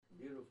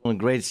A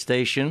great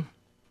station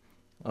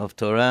of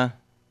Torah,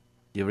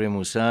 Divrei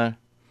Musar,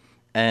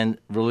 and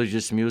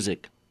religious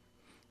music.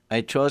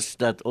 I trust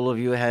that all of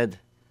you had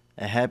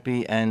a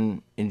happy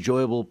and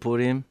enjoyable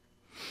Purim.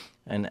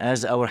 And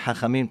as our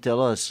Hachamim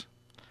tell us,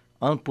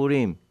 on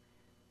Purim,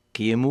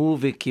 Kiemu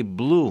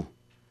v'kiblu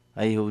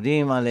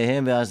haYehudim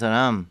alehem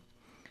ve'azaram,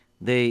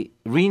 they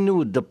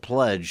renewed the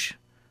pledge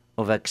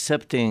of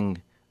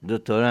accepting the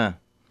Torah.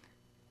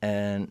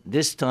 And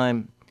this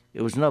time,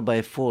 it was not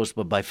by force,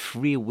 but by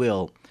free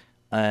will,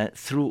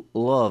 through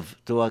love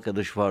to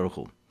HaKadosh Baruch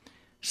Hu.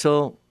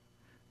 So,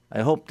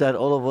 I hope that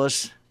all of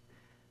us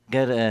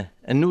get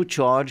a new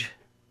charge,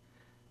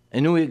 a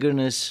new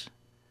eagerness,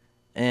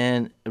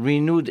 and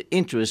renewed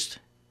interest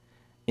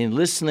in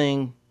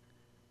listening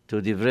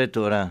to Divrei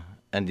Torah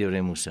and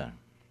Divrei Musar.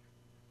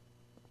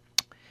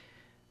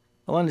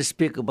 I want to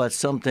speak about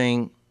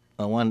something,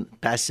 one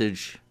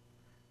passage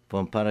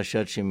from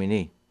Parashat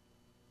Shemini.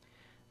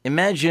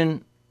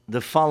 Imagine the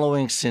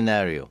following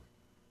scenario.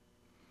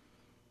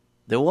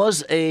 There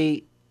was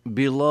a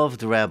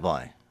beloved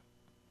rabbi,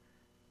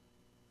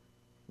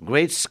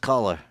 great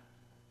scholar.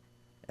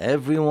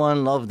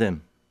 Everyone loved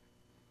him.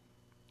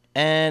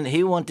 And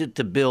he wanted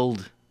to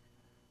build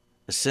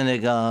a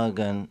synagogue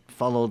and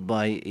followed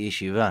by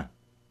yeshiva.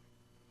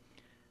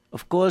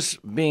 Of course,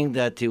 being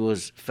that he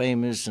was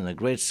famous and a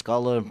great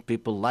scholar,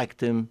 people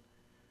liked him,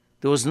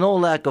 there was no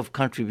lack of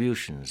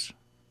contributions.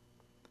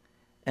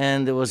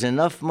 And there was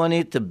enough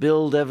money to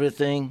build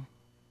everything.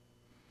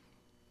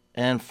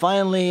 And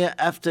finally,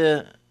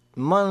 after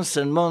months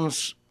and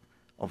months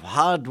of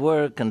hard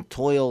work and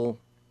toil,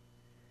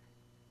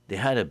 they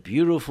had a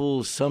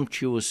beautiful,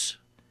 sumptuous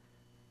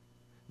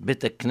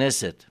Beit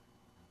Knesset.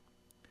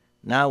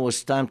 Now it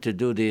was time to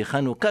do the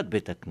Chanukat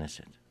Beit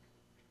Knesset.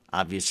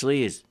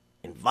 Obviously, it's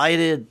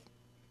invited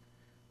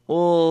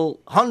all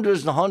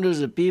hundreds and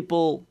hundreds of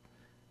people,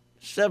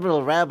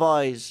 several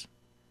rabbis,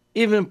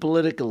 even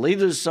political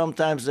leaders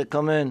sometimes that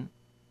come in.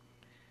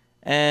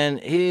 And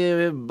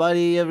here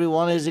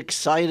everyone is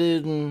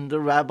excited, and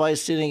the rabbi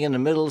is sitting in the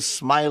middle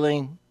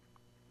smiling.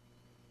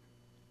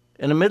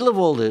 In the middle of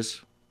all this,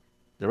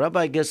 the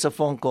rabbi gets a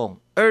phone call,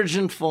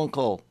 urgent phone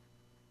call.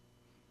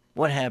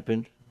 What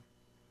happened?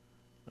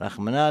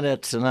 Rachmana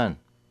litzlan.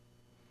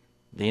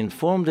 They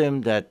informed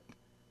him that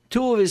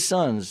two of his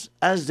sons,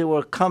 as they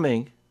were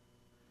coming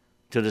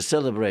to the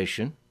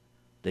celebration,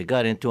 they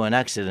got into an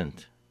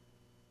accident,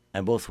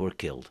 and both were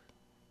killed.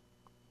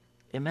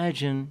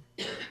 Imagine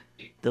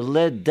the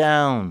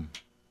letdown.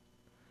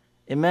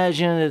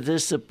 Imagine the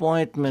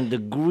disappointment, the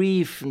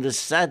grief, and the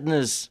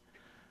sadness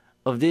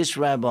of this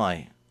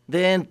rabbi.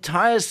 The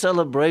entire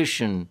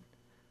celebration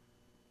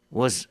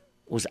was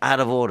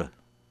out of order.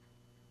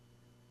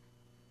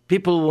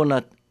 People were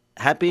not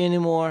happy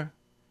anymore.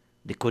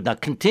 They could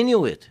not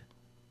continue it.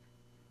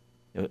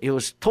 It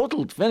was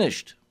total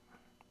finished.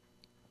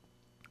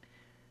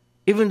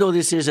 Even though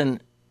this is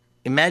an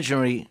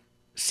imaginary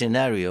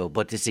scenario,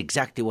 but it's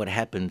exactly what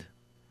happened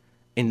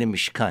in the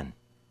Mishkan.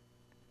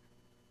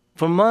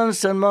 For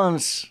months and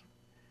months,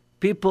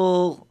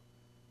 people,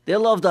 they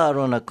loved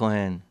Aaron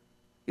HaKohen.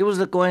 He was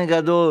the Kohen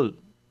Gadol.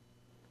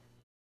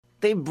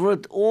 They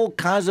brought all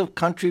kinds of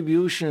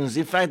contributions.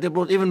 In fact, they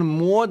brought even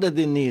more than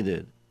they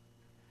needed.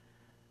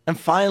 And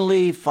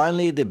finally,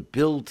 they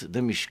built the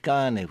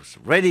Mishkan. It was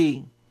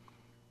ready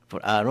for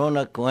Aaron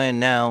HaKohen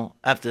now.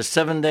 After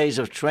 7 days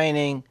of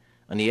training,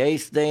 on the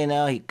 8th day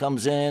now, he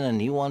comes in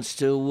and he wants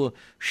to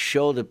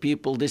show the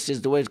people this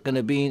is the way it's going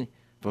to be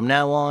from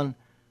now on,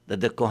 that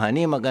the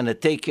Kohanim are going to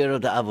take care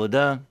of the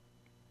Avodah.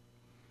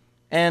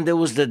 And there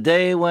was the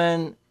day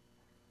when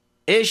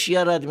Ish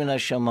Yarad Min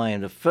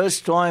HaShamayim, the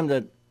first time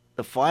that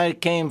the fire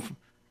came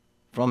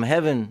from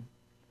heaven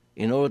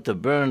in order to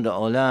burn the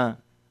Olah.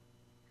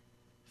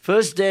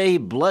 First day, he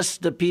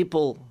blessed the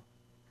people.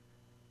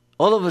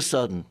 All of a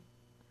sudden,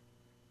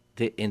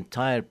 the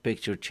entire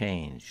picture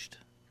changed.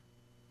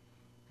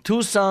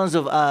 Two sons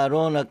of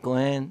Aaron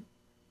HaKohen,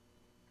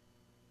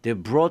 they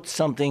brought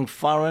something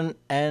foreign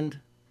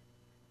and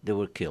they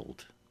were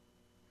killed.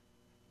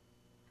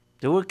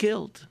 They were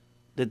killed.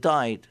 They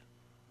died.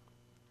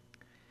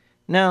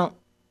 Now,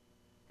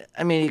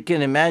 you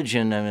can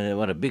imagine,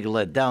 what a big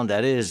letdown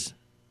that is.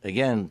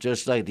 Again,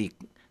 just like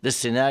the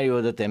scenario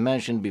that I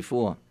mentioned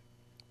before.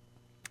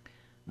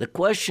 The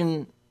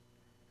question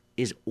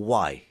is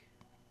why?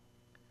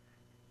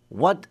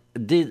 What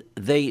did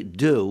they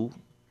do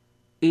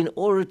in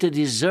order to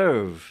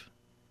deserve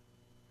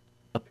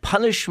a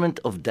punishment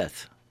of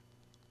death?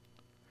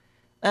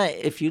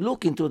 If you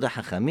look into the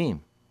Hachamim,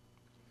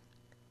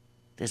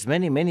 there's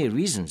many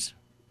reasons.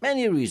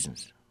 Many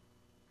reasons.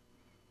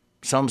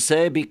 Some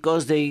say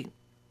because they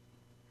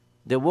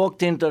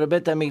walked into the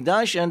Beit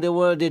HaMikdash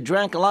and they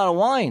drank a lot of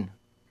wine.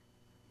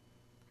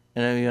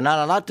 And you're not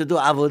allowed to do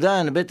avodah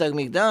in the Beit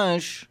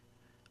HaMikdash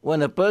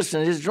when a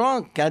person is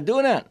drunk. Can't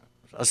do that.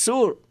 It's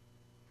asur.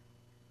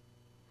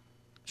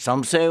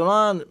 Some say,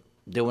 well,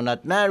 they were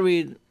not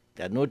married,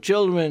 they had no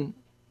children,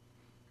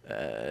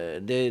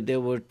 they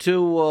were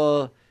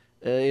too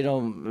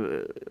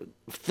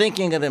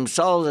thinking of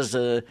themselves as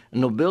a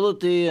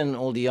nobility and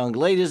all the young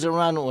ladies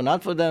around were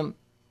not for them.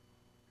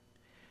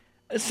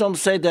 Some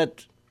say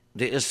that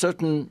there is a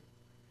certain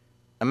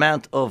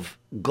amount of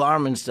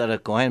garments that a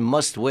Kohen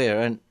must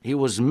wear, and he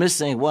was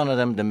missing one of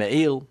them, the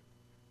Me'il.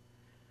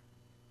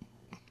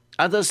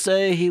 Others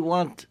say they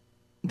went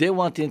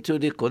into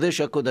the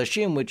Kodesh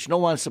HaKodashim, which no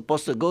one's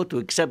supposed to go to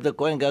except the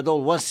Kohen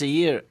Gadol once a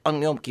year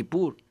on Yom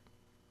Kippur.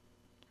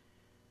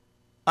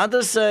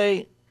 Others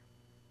say,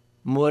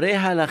 Moreh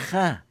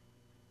Halacha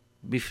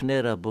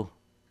Bifnei Rabo,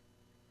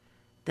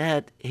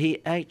 that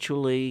they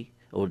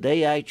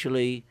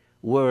actually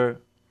were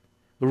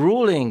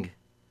ruling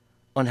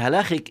on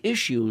halachic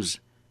issues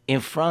in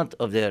front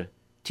of their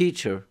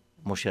teacher,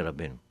 Moshe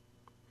Rabbeinu.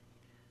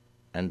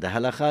 And the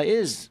halacha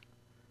is,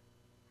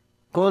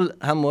 Kol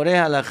hamoreh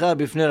halacha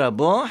bifnei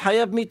rabo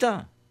hayav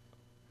mita.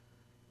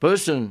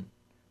 Person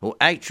who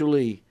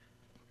actually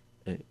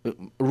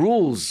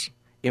rules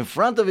in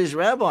front of his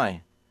rabbi,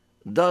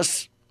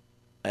 thus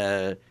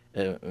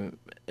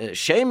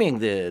shaming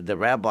the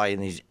rabbi,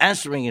 and he's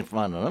answering in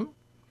front of him,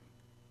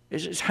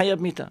 is hayav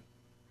mita.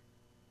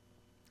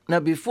 Now,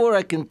 before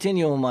I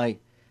continue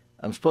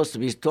I'm supposed to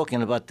be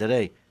talking about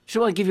today, I just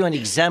want to give you an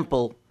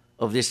example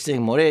of this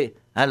thing, Moreh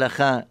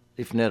Halacha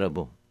Lifnei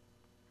Rabo.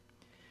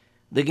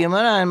 The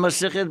Gemara in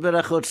Masechet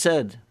Berachot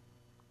said,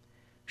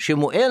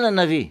 Shemuel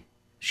HaNavi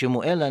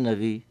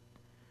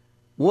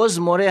was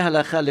Moreh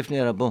Halacha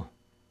Lifnei Rabo.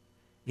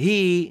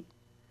 He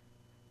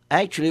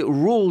actually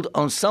ruled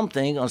on some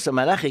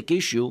halachic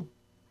issue,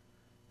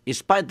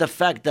 despite the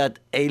fact that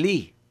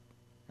Eli,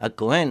 a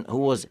Kohen, who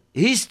was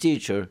his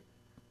teacher,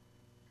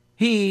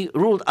 he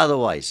ruled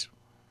otherwise.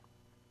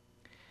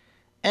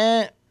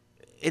 And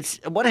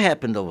what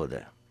happened over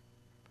there?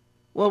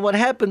 Well, what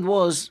happened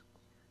was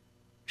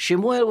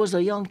Shemuel was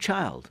a young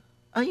child.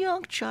 And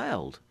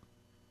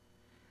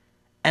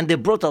they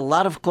brought a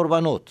lot of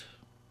korbanot.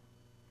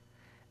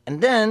 And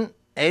then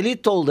Eli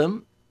told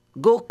them,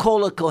 go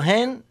call a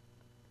Kohen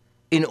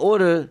in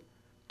order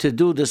to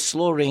do the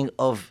slaughtering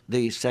of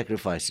the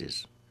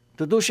sacrifices,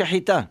 to do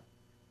shahita.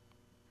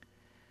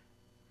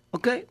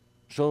 Okay,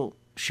 so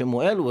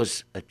Shemuel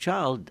was a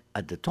child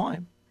at the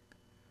time.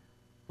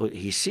 But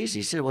he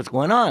said, what's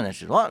going on? I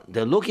said, what?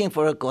 They're looking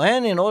for a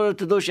Kohen in order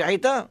to do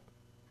shahita?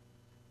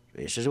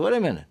 He says, wait a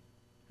minute.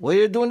 What are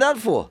you doing that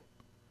for?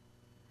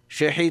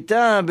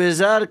 Shahita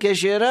bizar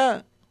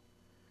keshera.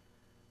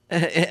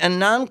 A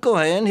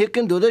non-Kohen, he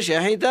can do the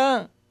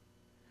shahita.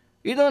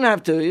 You don't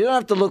have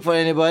to look for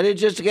anybody.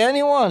 Just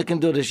anyone can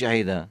do the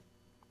shahita.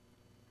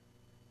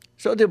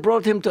 So they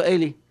brought him to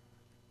Eli.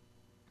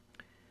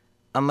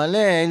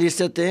 Amaleh, Eli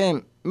said to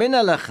him, Min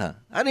halacha.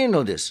 How do you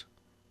know this?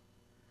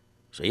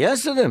 So he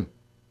answered him.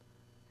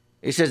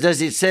 He says,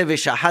 does it say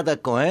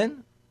v'shahad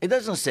Kohen? It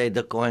doesn't say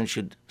the Kohen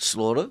should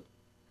slaughter.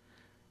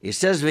 It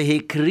says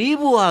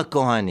v'hikrivu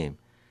ha-Kohanim.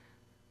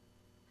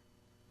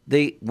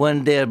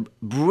 When they're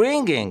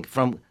bringing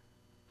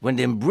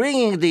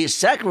the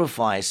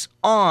sacrifice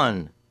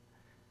on,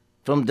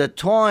 from the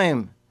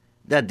time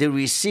that they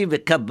receive the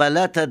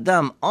Kabbalat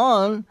Adam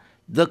on,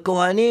 the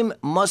Kohanim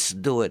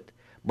must do it.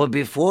 But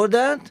before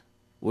that,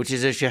 which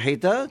is a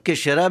shahita,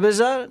 keshera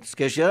bezar, it's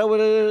keshera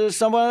with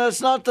someone that's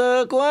not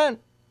a Kohen.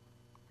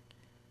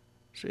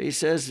 So he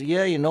says,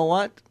 yeah, you know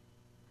what?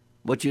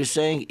 What you're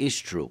saying is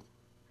true.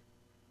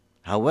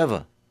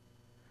 However,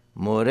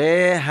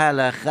 Moreh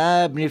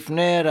halacha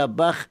b'nifnei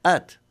rabach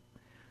at.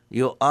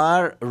 You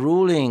are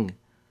ruling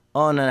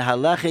on a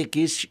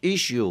halachic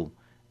issue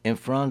in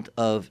front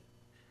of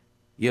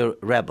your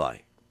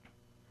rabbi.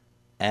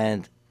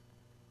 And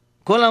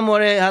kol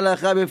hamoreh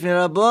halacha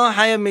b'nifnei rabo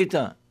hayav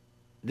mita.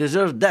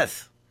 Deserve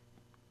death.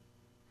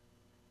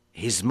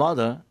 His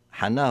mother,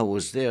 Hannah, who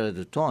was there at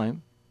the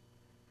time,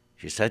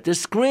 she started to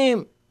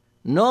scream,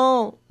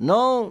 no,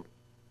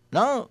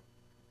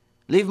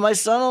 leave my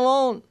son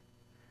alone.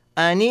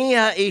 Ani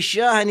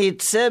ha'isha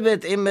hanitzebet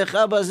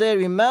imecha bazeh.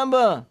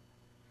 Remember,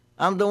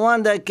 I'm the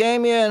one that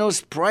came here and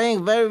was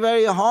praying very,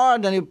 very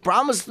hard, and he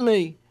promised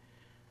me,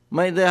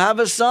 may they have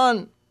a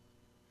son.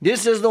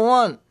 This is the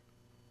one.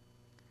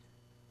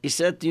 He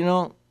said,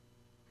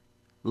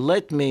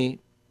 let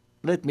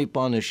me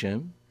punish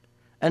him,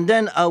 and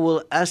then I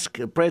will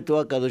pray to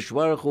HaKadosh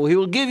Baruch Hu. He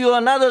will give you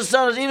another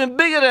son that's even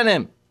bigger than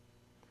him.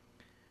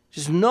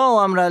 He says, no,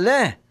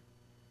 Amraleh.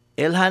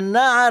 El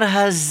hana'ar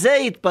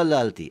hazeh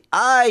palalti.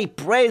 I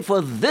prayed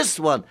for this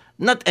one,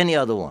 not any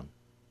other one.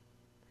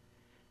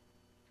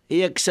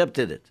 He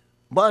accepted it.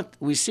 But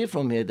we see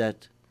from here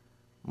that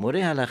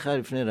Moreh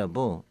halacha lifnei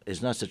rabo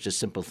is not such a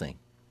simple thing.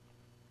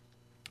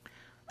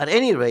 At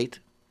any rate,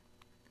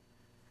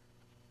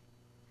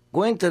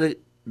 going to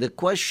the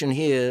question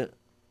here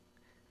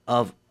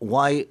of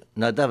why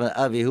Nadav and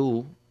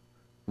Avihu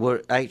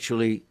were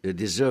actually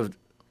deserved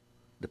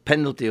the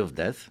penalty of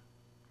death.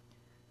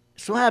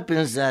 So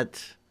happens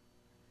that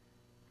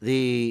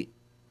the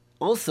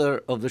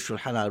author of the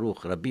Shulchan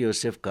Aruch, Rabbi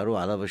Yosef Karo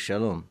alav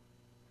shalom,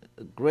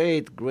 a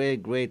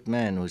great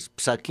man whose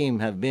psakim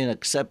have been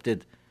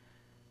accepted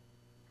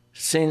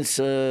since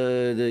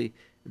the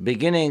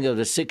beginning of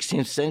the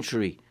 16th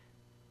century,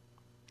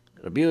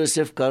 Rabbi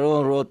Yosef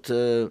Karo wrote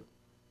the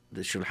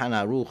Shulchan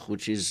Aruch,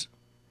 which is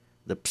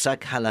the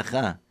Psak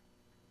Halakha,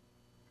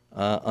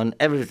 on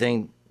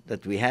everything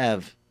that we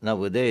have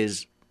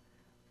nowadays.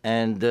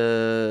 And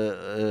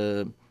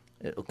of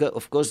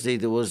course,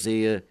 there was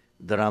the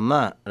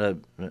Ramah,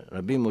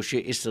 Rabbi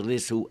Moshe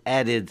Isserlis, who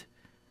added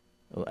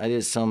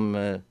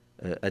some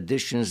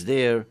additions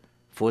there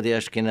for the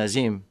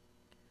Ashkenazim.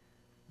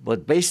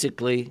 But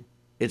basically,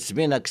 it's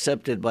been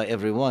accepted by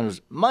everyone. It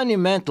was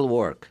monumental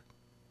work.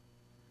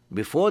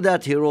 Before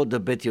that, he wrote the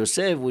Bet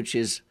Yosef, which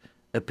is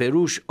a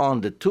Perush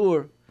on the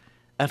Tur.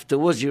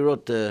 Afterwards, he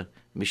wrote the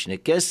Mishneh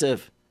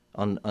Kesef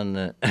on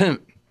the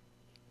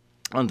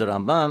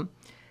Rambam.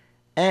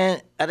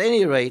 And at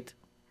any rate,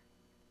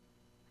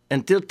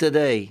 until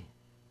today,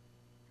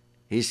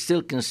 he's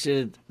still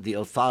considered the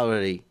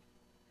authority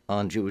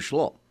on Jewish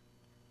law.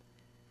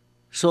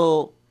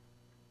 So,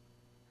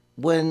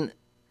 when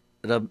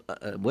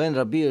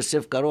Rabbi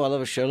Yosef Karo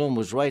alav shalom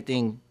was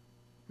writing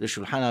the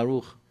Shulchan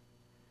Aruch,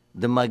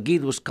 the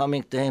Magid was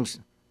coming to him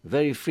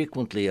very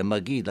frequently, a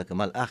Magid, like a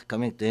Malach,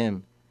 coming to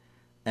him,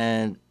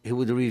 and he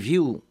would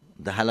review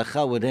the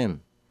halakha with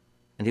him,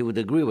 and he would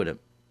agree with him.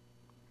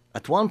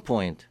 At one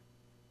point,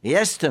 he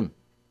asked him,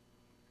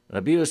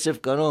 Rabbi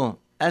Yosef Karo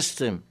asked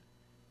him,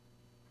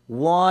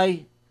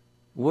 why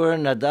were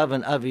Nadav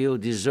and Avihu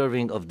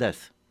deserving of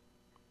death?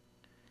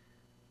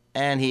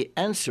 And he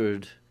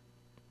answered,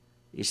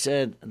 he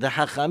said, the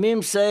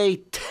Hachamim say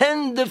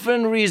 10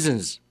 different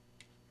reasons.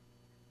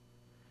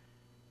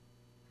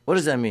 What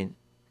does that mean?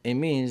 It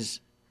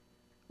means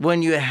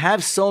when you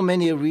have so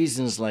many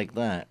reasons like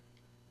that,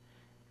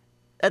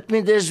 that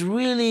means there's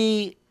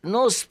really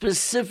no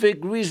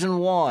specific reason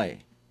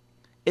why.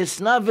 It's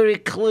not very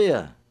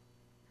clear.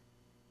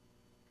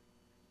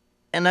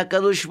 And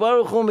HaKadosh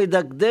Baruch Hu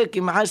midakdek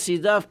im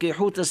hasidav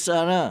kehut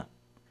asara.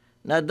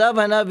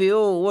 Nadav and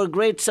Avihu were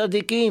great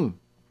tzaddikim.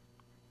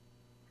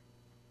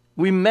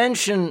 We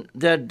mention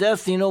their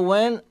death,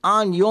 when?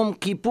 On Yom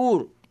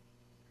Kippur.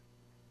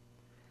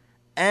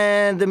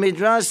 And the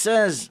Midrash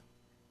says,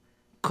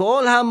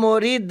 Kol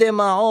hamorid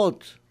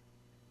demaot.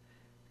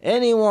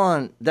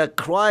 Anyone that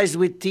cries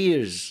with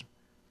tears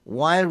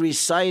while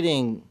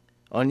reciting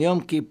on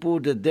Yom Kippur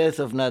the death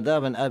of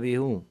Nadav and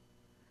Avihu,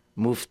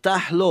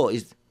 muftah lo,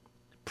 is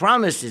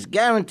promised, is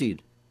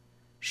guaranteed.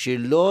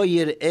 Shelo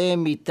yir'eh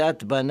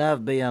mitat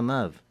banav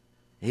beyamav.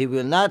 He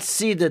will not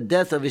see the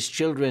death of his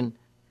children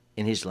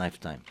in his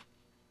lifetime.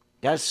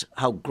 That's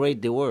how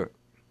great they were.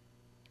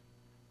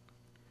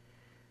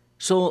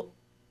 So,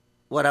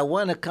 what I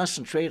want to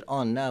concentrate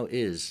on now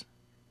is,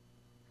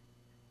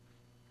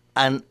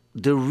 and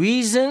the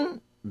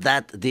reason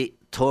that the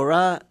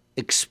Torah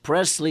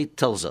expressly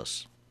tells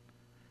us.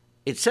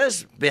 It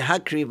says,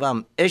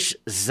 "Behakrivam esh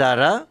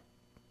zara,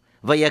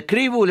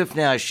 vayakrivu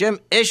lifnei Hashem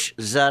esh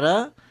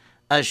zara,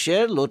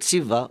 asher lo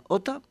tziva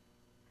otam."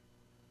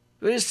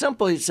 Very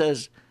simple. It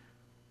says,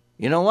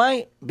 you know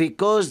why?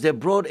 Because they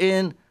brought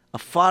in a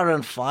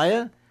foreign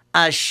fire,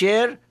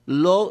 asher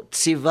lo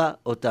tziva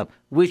otam,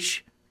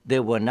 which they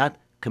were not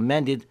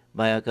commanded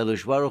by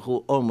HaKadosh Baruch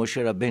Hu or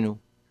Moshe Rabbeinu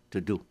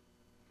to do.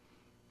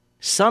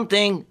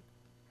 Something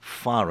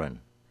foreign.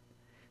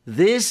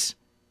 This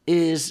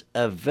is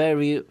a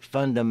very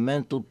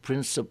fundamental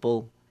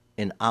principle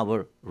in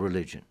our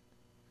religion.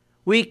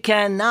 We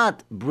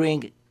cannot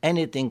bring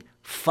anything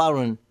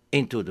foreign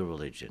into the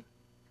religion.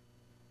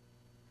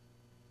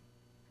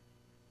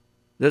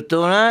 The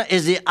Torah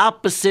is the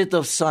opposite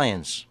of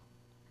science.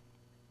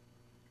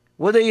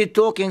 Whether you're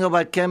talking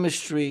about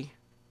chemistry,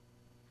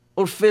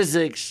 or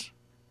physics,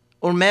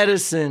 or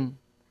medicine,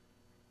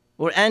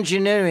 or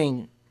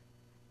engineering,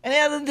 any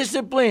other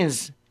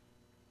disciplines,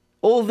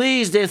 all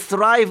these, they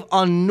thrive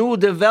on new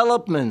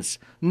developments,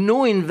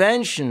 new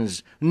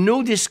inventions,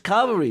 new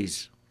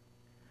discoveries.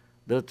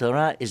 The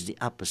Torah is the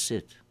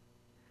opposite.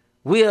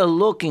 We are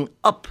looking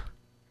up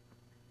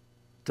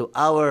to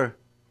our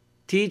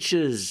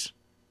teachers,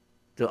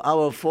 to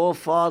our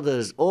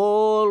forefathers,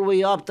 all the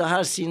way up to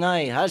Har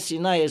Sinai. Har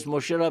Sinai, as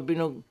Moshe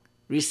Rabbeinu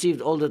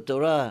received all the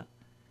Torah,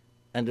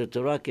 and the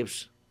Torah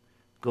keeps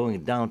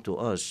going down to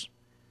us.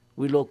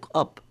 We look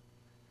up,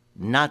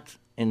 not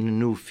in the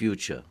new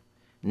future,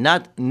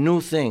 not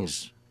new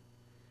things.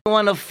 We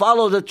want to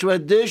follow the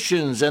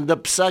traditions and the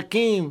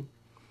psakim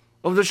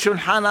of the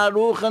Shulchan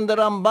Aruch and the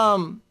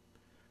Rambam.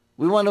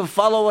 We want to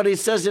follow what it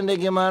says in the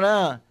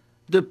Gemara,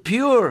 the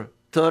pure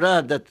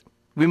Torah, that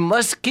we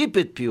must keep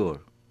it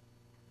pure.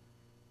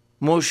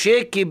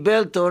 Moshe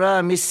kibel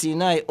Torah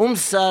misinai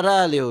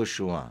umsara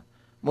leHoshua.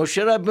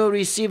 Moshe Rabbeinu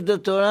received the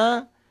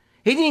Torah.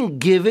 He didn't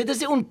give it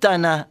as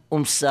untana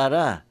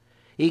umsara.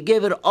 He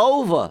gave it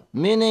over,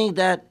 meaning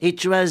that he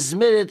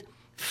transmitted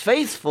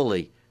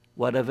faithfully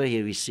whatever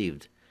he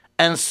received.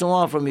 And so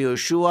on, from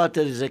Yehoshua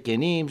to the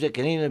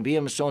Zekenim,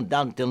 and so on,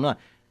 down till now.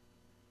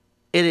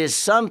 It is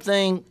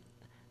something,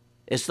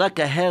 it's like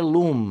a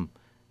heirloom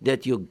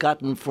that you've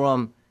gotten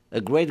from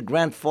a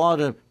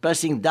great-grandfather,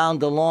 passing down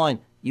the line.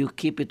 You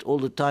keep it all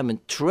the time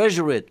and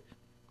treasure it,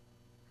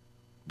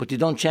 but you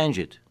don't change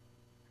it.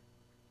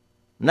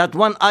 Not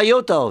one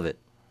iota of it.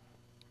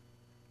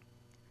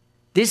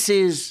 This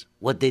is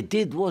what they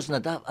did was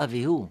Nadav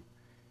Avihu.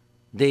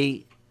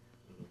 They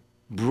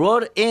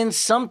brought in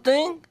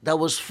something that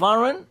was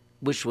foreign,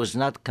 which was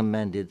not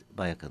commanded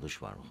by HaKadosh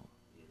Baruch Hu.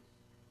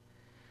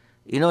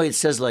 You know, it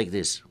says like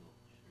this.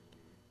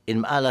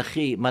 In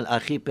Malachi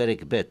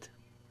Perek Bet,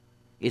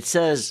 it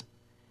says,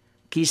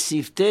 Ki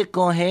siftei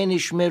kohen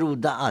ishmeru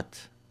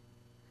da'at.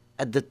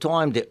 At the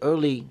time, the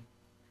early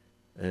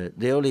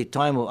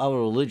time of our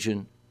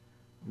religion,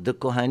 the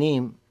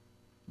Kohanim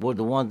were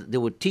the ones, they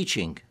were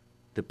teaching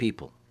the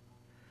people.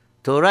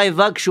 Torah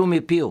vakshu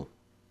mipiu.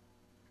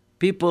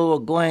 People were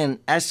going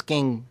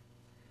asking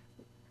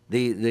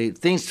the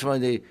things from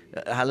the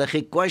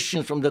halachic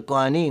questions from the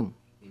Kohanim.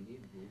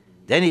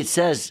 Then it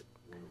says,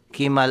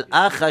 Ki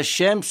malach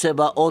Hashem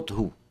sebaot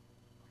hu.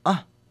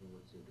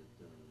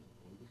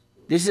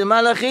 This is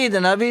Malachi. The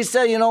Navi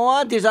said, you know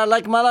what? These are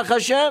like Malach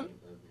Hashem.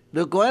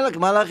 The Kohen like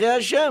Malachi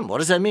Hashem. What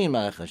does that mean,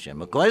 Malach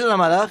Hashem? A Kohen is not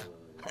Malach.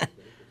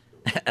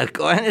 A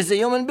Kohen is a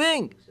human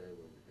being.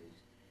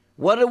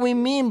 What do we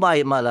mean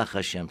by Malach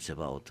Hashem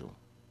sebaot hu?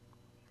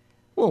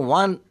 Well,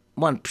 one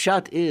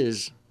pshat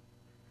is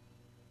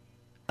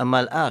a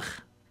malach,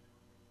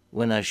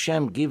 when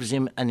Hashem gives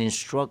him an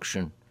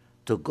instruction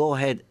to go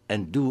ahead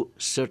and do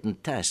certain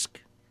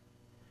task,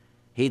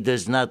 he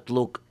does not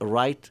look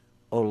right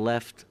or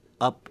left,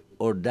 up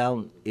or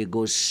down. He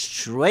goes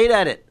straight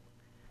at it,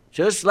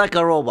 just like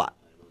a robot.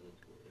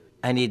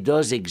 And he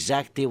does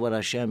exactly what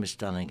Hashem is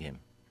telling him.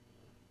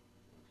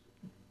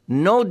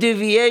 No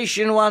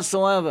deviation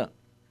whatsoever.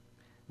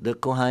 The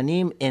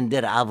Kohanim in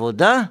their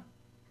avodah,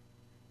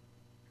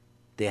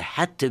 they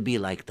had to be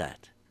like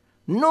that.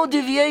 No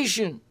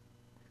deviation.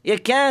 You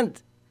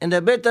can't. In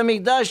the Beit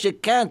HaMikdash, you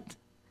can't.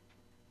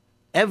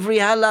 Every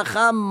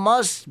halacha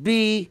must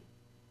be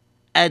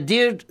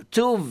adhered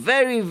to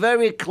very,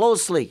 very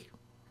closely.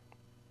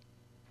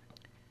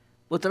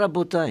 But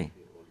Rabotai,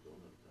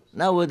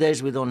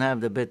 nowadays we don't have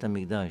the Beit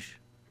HaMikdash.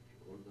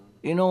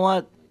 You know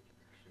what?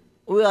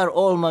 We are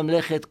all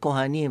Mamlechet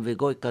Kohanim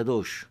v'Goy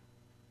Kadosh.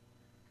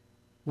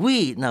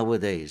 We,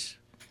 nowadays,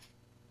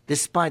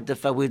 despite the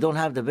fact we don't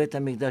have the Beit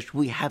HaMikdash,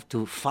 we have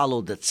to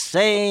follow that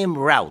same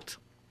route.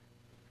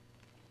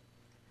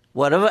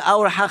 Whatever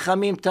our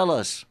Hachamim tell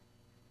us,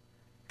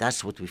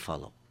 that's what we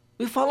follow.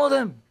 We follow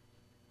them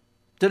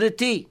to the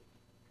T.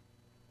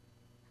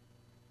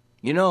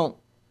 You know,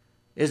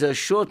 there's a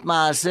short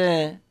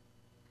maaseh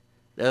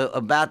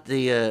about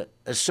a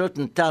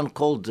certain town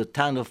called the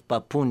town of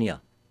Papunya.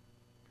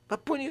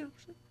 Papunya,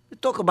 we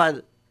talk about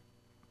it.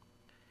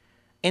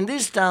 In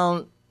this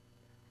town,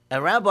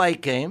 a rabbi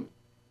came,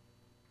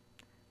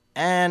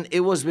 and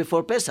it was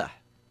before Pesach.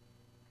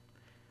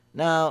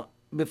 Now,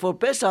 before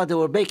Pesach, they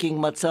were baking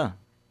matzah.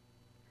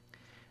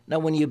 Now,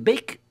 when you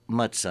bake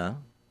matzah,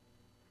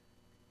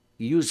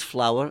 you use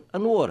flour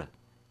and water.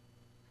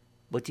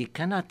 But you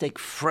cannot take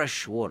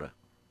fresh water.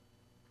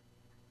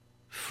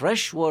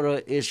 Fresh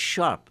water is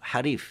sharp,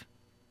 harif.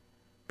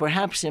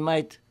 Perhaps it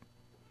might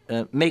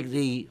make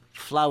the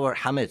flour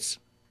hametz.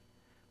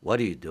 What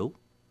do?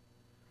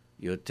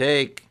 You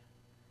take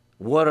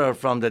water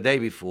from the day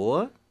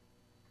before,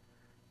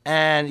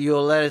 and you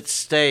let it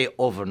stay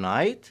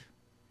overnight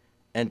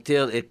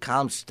until it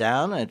calms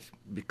down and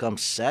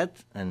becomes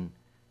set and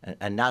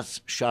not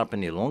sharp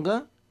any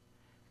longer.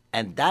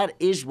 And that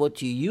is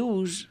what you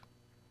use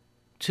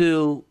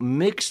to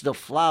mix the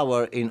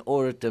flour in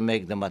order to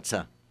make the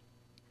matzah.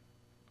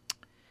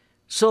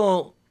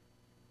 So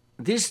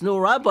this new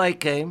rabbi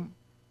came,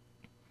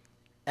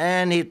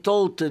 and he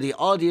told to the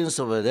audience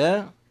over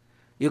there,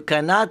 you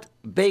cannot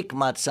bake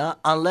matzah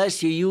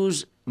unless you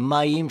use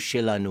mayim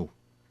shelanu.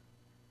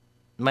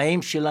 Mayim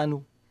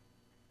shelanu.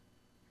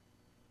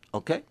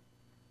 Okay?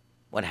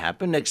 What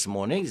happened next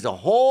morning is a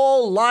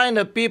whole line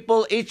of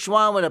people, each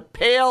one with a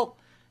pail,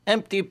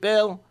 empty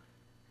pail,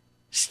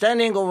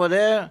 standing over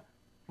there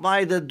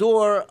by the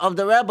door of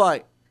the rabbi.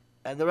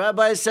 And the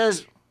rabbi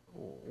says,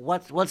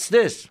 what's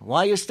this?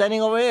 Why are you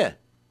standing over here?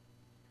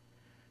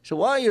 So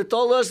why you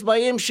told us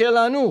mayim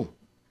shelanu?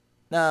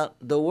 Now,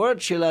 the word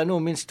shelanu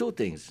means two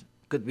things.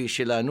 It could be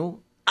shelanu,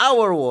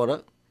 our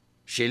water,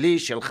 sheli,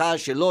 shelcha,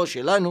 shelo,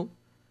 shelanu.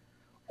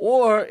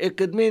 Or it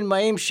could mean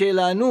mayim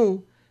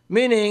shelanu,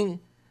 meaning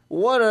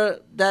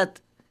water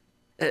that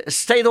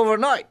stayed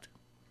overnight.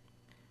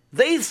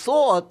 They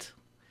thought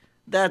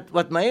that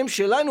what mayim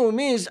shelanu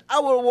means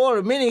our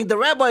water, meaning the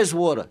rabbi's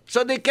water.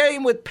 So they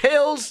came with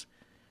pails,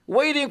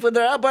 waiting for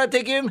the rabbi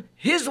to give him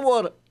his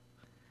water.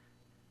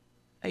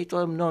 I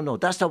told him, no,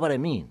 that's not what I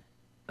mean.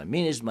 I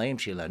mean is mayim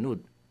shelanu.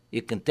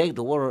 You can take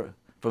the water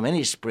from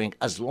any spring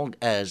as long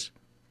as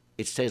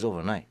it stays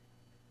overnight.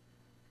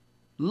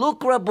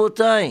 Look,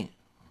 Rabotai,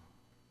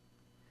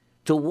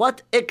 to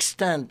what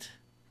extent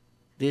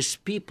these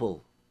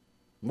people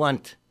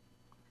want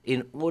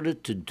in order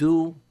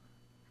to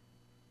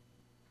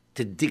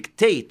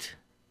dictate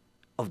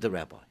of the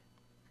rabbi.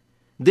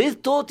 They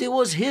thought it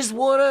was his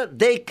water.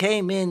 They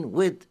came in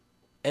with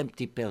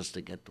empty pails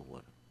to get the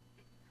water.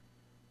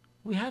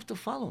 We have to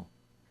follow.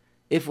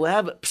 If we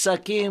have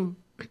psakim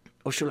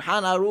of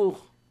Shulchan Aruch,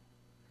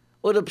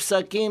 or the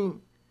psakim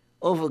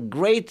of a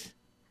great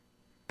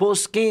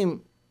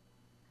poskim,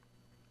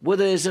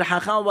 whether it's the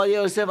Chacham Ovadia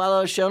Yosef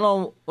alav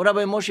shalom, or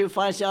Rabbi Moshe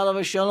Feinstein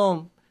alav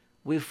shalom,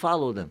 we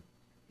follow them.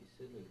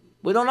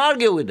 We don't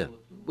argue with them.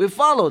 We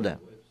follow them.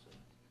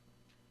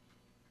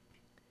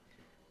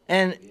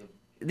 And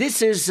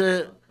this is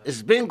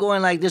it's been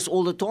going like this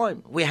all the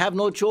time. We have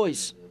no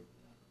choice.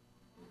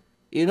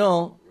 You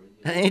know,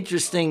 an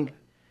interesting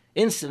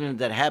incident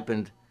that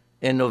happened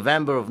in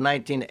November of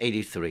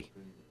 1983.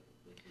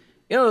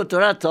 You know, the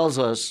Torah tells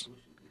us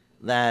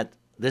that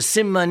the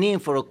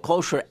simanim for a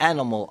kosher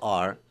animal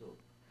are,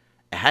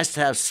 it has to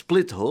have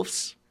split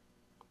hoofs,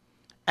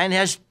 and it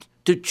has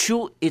to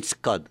chew its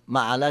cud.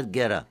 Ma'alat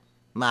gera.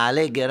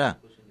 Ma'ale gera.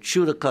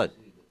 Chew the cud.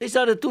 These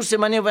are the two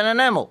simanim of an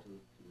animal.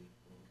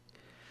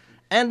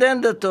 And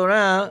then the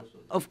Torah,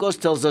 of course,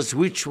 tells us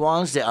which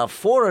ones. There are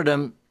 4 of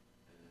them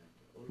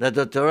that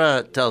the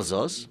Torah tells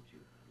us,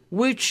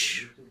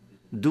 which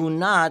do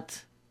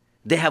not,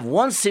 they have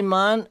one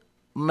siman,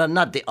 but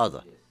not the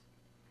other.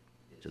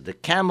 So the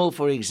camel,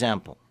 for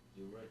example.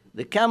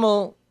 The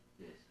camel,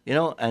 you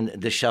know, and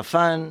the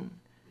shafan,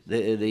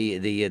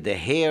 the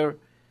hare,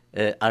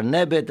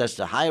 arnebet, that's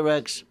the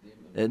hyrax.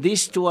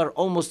 These two are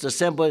almost the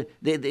same, but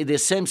they're the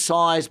same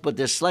size, but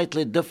they're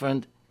slightly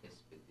different.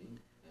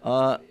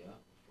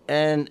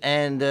 And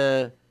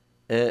the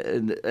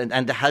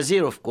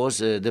hazir, of course,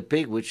 the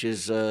pig, which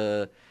is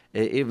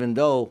even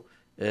though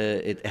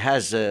it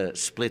has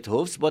split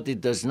hoofs, but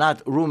it does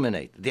not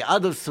ruminate. The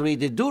other 3,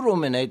 they do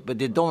ruminate, but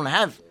they don't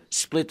have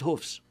split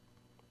hoofs.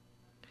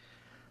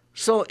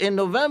 So in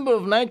November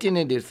of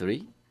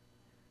 1983,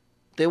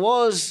 there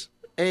was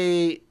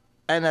an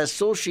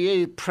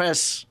Associated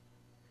Press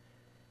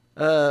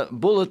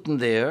bulletin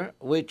there,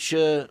 which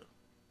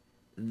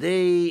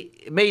they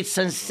made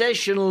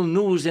sensational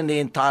news in the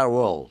entire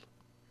world.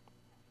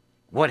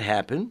 What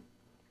happened?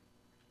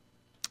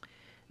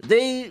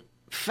 They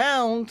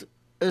found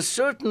a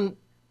certain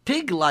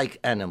pig-like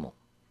animal.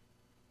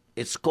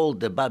 It's called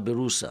the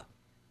babirusa.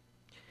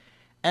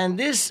 And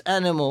this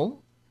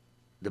animal,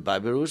 the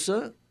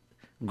babirusa,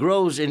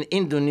 grows in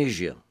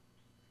Indonesia.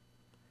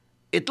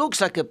 It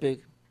looks like a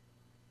pig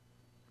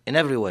in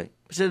every way.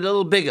 It's a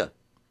little bigger.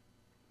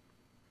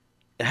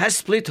 It has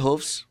split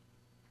hoofs.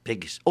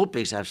 Pigs, all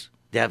pigs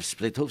have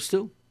split hoofs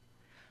too.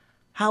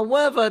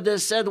 However, they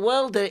said,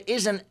 well, there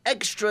is an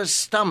extra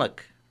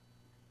stomach.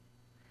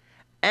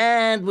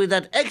 And with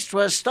that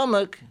extra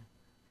stomach,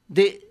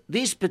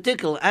 these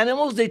particular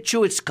animals, they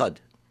chew its cud.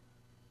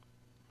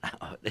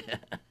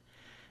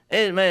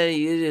 It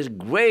is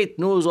great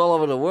news all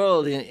over the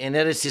world, in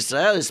Eretz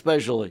Israel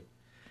especially.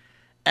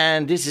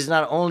 And this is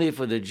not only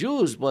for the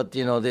Jews, but,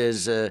 you know,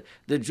 there's the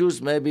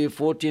Jews, maybe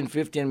 14,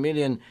 15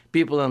 million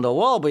people in the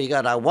world, but you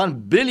got 1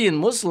 billion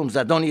Muslims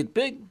that don't eat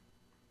pig.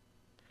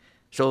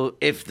 So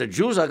if the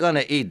Jews are going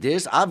to eat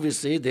this,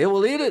 obviously they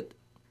will eat it.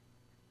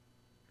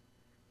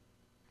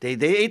 They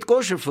eat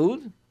kosher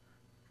food.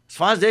 As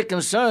far as they're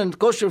concerned,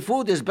 kosher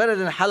food is better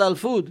than halal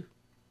food.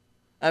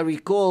 I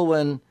recall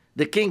when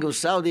the king of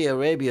Saudi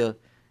Arabia,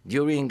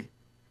 during,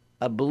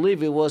 I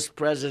believe it was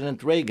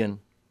President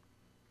Reagan,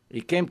 he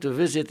came to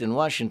visit in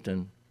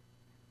Washington,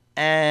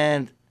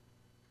 and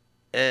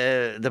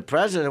the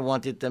president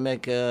wanted to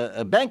make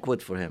a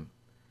banquet for him.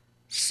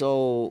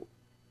 So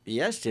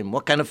he asked him,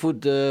 what kind of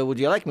food would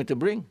you like me to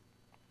bring?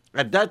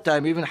 At that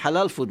time, even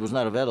halal food was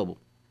not available.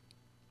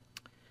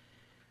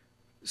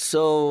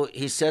 So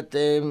he said to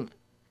him,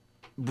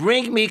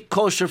 bring me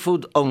kosher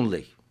food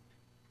only.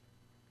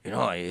 You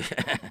know,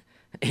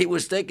 he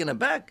was taken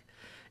aback.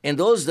 In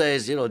those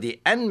days, you know,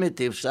 the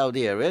enmity of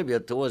Saudi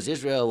Arabia towards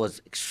Israel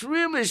was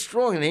extremely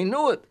strong, and he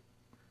knew it.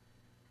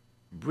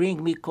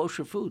 Bring me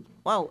kosher food.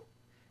 Well,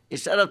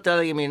 instead of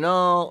telling me,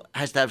 no,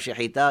 has to have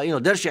shahita, you know,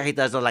 their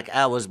shahita is not like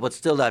ours, but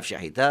still have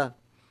shahita,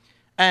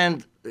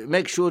 and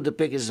make sure the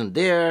pig isn't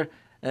there,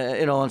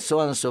 you know, and so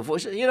on and so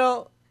forth. You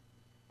know,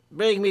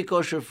 bring me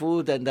kosher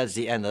food, and that's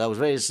the end. That was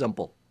very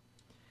simple.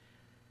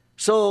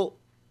 So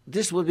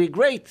this would be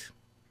great.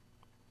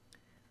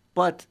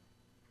 But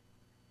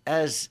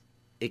as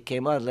it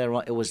came out later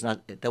on,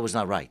 that was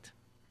not right.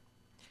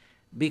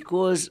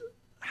 Because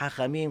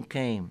Hachamim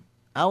came,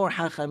 our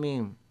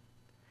Hachamim,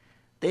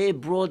 they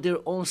brought their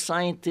own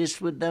scientists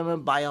with them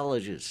and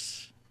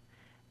biologists.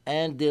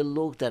 And they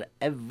looked at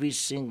every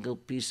single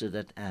piece of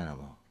that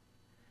animal.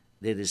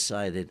 They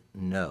decided,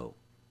 no,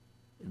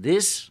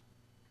 this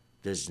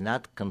does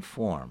not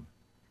conform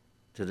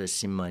to the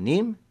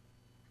simanim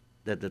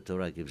that the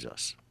Torah gives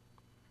us.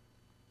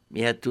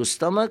 He had 2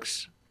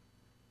 stomachs,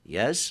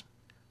 yes,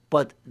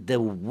 but the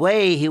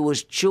way he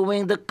was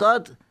chewing the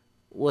cud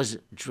was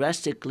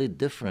drastically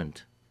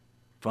different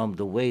from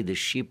the way the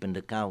sheep and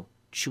the cow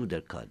chew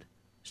their cud.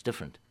 It's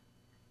different.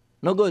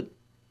 No good.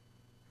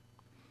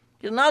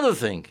 Another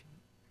thing,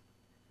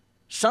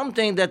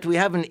 something that we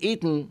haven't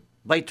eaten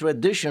by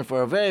tradition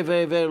for a very,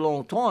 very, very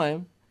long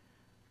time,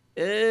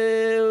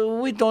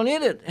 we don't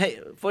eat it. Hey,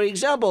 for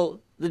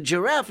example, the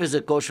giraffe is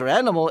a kosher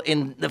animal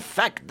in the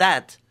fact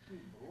that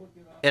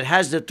it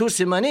has the 2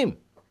 simanim.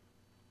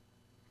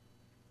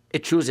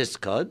 It chews its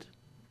cud.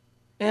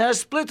 It has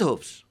split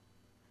hooves.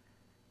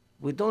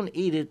 We don't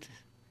eat it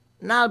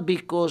not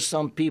because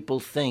some people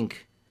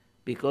think,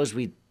 because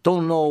we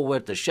don't know where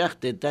to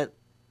shecht it,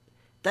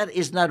 that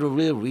is not a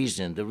real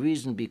reason. The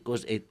reason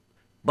because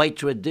by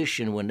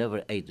tradition we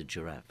never ate the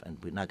giraffe, and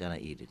we're not going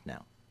to eat it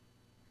now.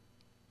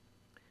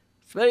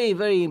 It's very,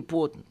 very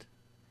important.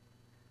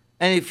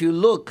 And if you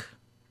look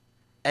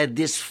at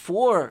these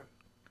four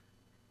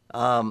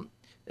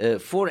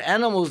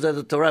animals that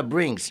the Torah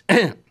brings,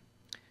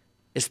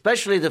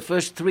 especially the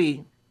first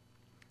three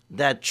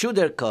that chew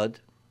their cud,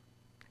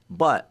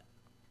 but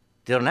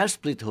they don't have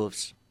split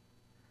hoofs.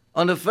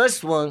 On the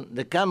first one,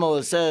 the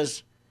camel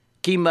says,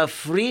 Ki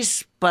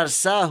mafris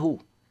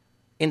parsahu,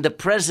 in the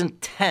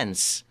present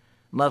tense.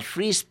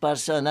 Mafris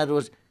parsa, in other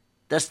words,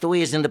 that's the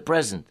way it's in the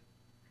present.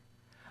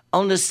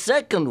 On the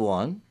second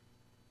one,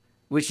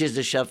 which is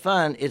the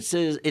shafan, it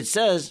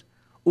says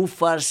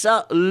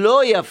ufarsa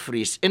lo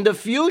yafris, in the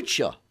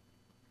future.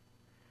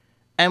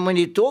 And when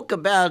you talk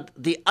about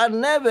the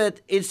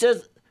arnevet, it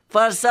says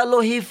farsa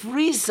lo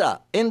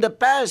hifrisa, in the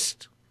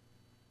past.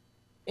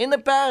 In the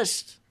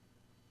past.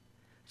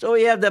 So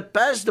we have the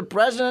past, the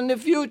present, and the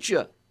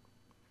future.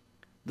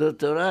 The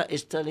Torah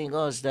is telling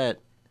us that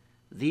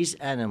these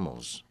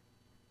animals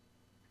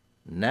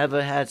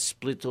never had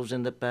split hooves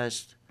in the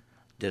past.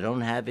 They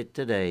don't have it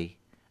today,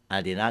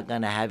 and they're not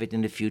going to have it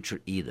in the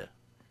future either.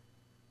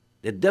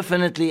 They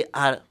definitely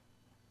are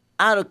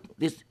out of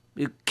this.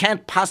 You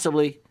can't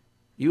possibly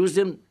use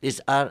them. These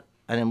are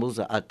animals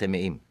that are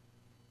temeim.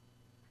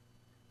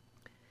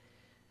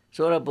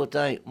 So,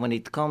 Rabotai, when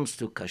it comes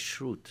to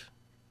kashrut,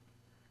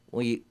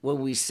 when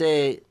we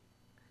say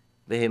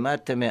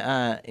behemat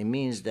teme'ah, it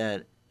means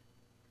that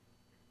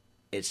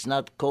it's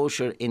not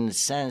kosher in the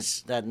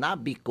sense that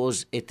not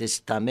because it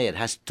is tameh, it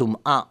has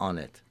tum'ah on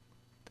it.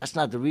 That's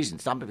not the reason.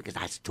 It's not because it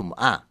has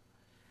tum'ah.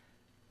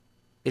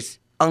 It's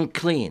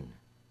unclean,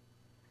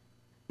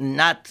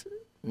 not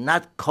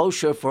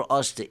kosher for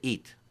us to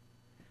eat,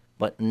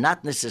 but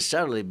not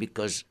necessarily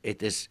because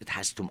it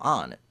has tum'ah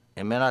on it.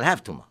 It may not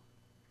have tum'ah,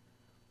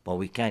 but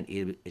we can't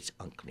eat it. It's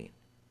unclean.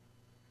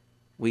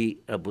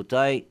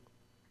 Rabotai,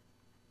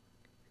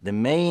 the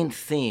main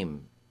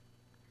theme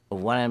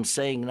of what I'm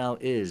saying now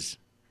is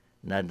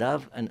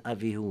Nadav and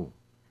Avihu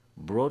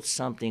brought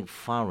something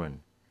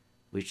foreign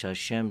which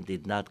Hashem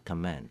did not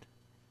command.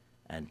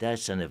 And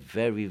that's a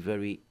very,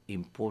 very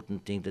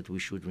important thing that we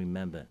should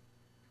remember.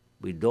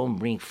 We don't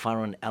bring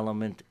foreign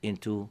element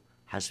into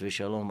Has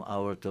v'Shalom,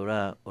 our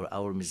Torah, or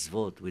our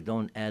mitzvot. We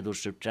don't add or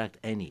subtract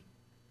any.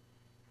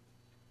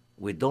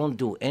 We don't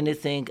do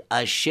anything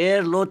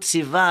asher lo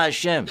tziva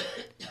Hashem.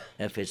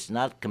 If it's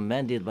not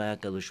commanded by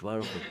HaKadosh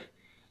Baruch Hu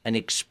and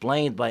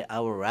explained by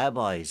our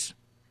rabbis,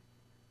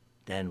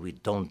 then we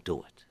don't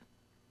do it.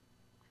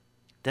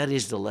 That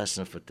is the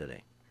lesson for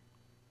today.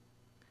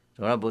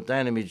 So,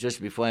 Rabotai, let me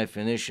just before I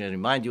finish,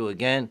 remind you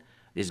again,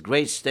 this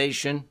great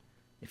station,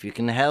 if you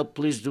can help,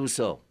 please do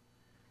so.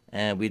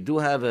 And we do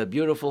have a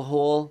beautiful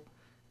hall.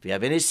 If you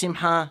have any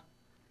simcha,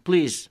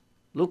 please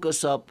look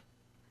us up,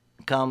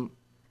 come.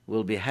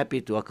 We'll be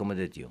happy to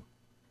accommodate you.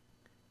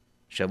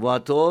 Shavua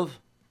Tov,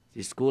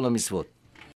 Tizku LaMitzvot.